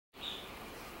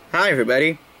Hi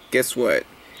everybody, guess what?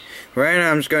 Right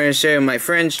now I'm just going to show you my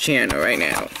friend's channel right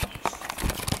now.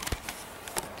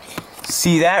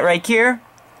 See that right here?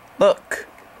 Look.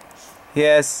 He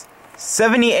has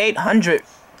 7,800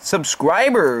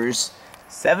 subscribers.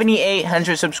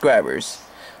 7,800 subscribers.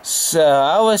 So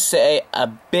I would say a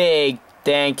big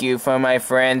thank you for my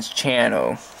friend's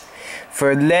channel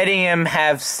for letting him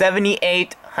have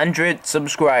 7,800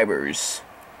 subscribers.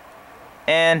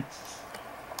 And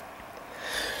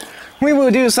we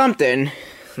will do something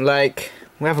like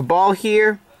we have a ball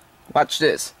here. Watch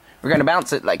this. We're gonna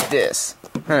bounce it like this.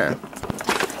 I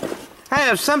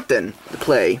have something to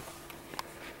play.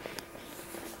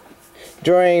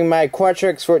 During my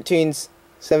Quadraxis14's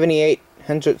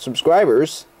 7,800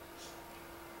 subscribers.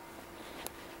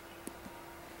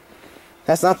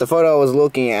 That's not the photo I was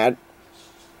looking at.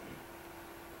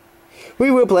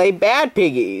 We will play Bad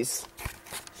Piggies.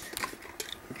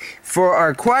 For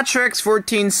our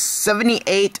Quadraxis14's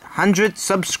 7,800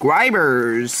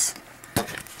 subscribers.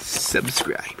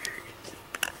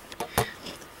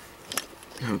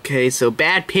 Okay, so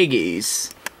Bad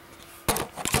Piggies.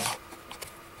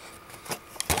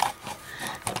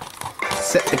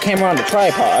 Set the camera on the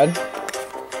tripod.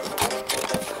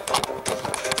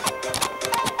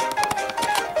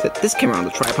 Set this camera on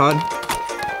the tripod.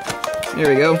 There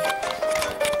we go.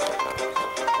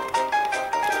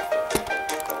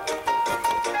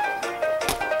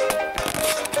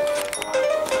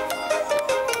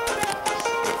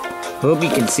 Hope you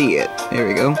can see it. There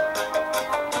we go.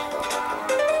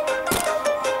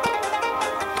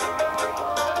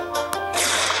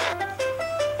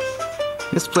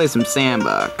 Let's play some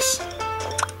sandbox.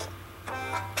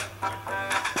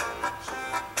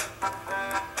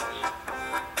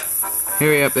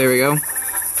 Hurry up, there we go.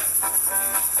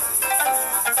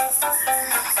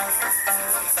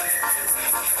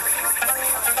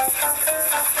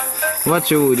 What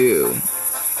should we do?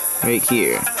 Right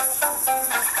here.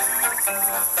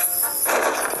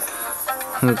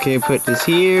 Okay, put this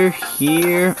here,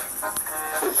 here,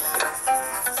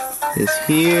 this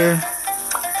here,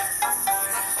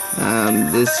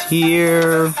 this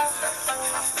here,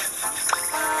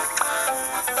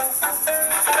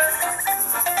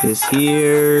 this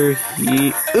here,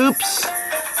 oops!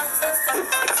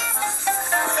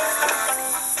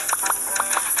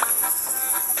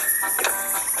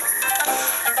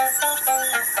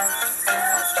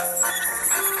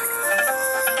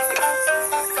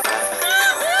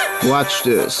 Watch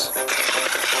this.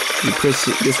 You press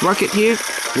this rocket here.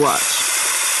 Watch.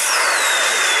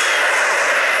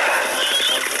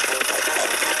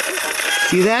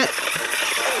 See that?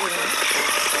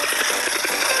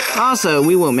 Also,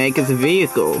 we will make it a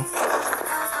vehicle.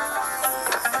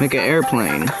 Make an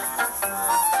airplane.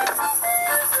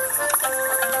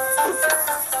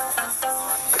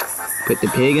 Put the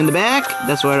pig in the back.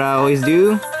 That's what I always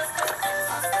do.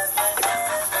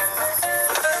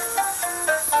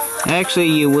 Actually,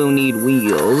 you will need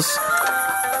wheels.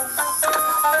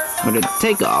 But to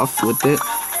take off with it,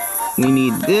 we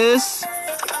need this,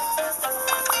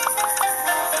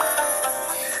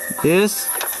 this,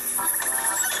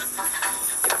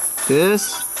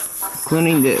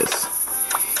 including this.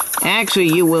 Actually,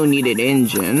 you will need an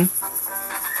engine.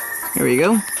 Here we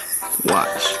go.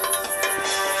 Watch.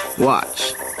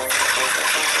 Watch.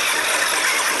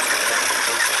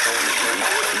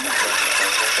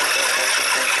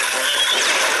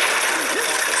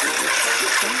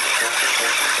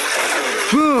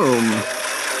 Boom!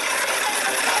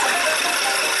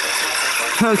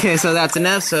 Okay, so that's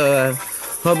enough. So,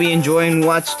 hope you enjoy and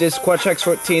watch this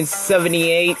Quadraxis14's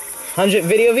 7,800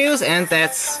 video views, and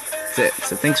that's it.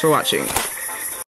 So, thanks for watching.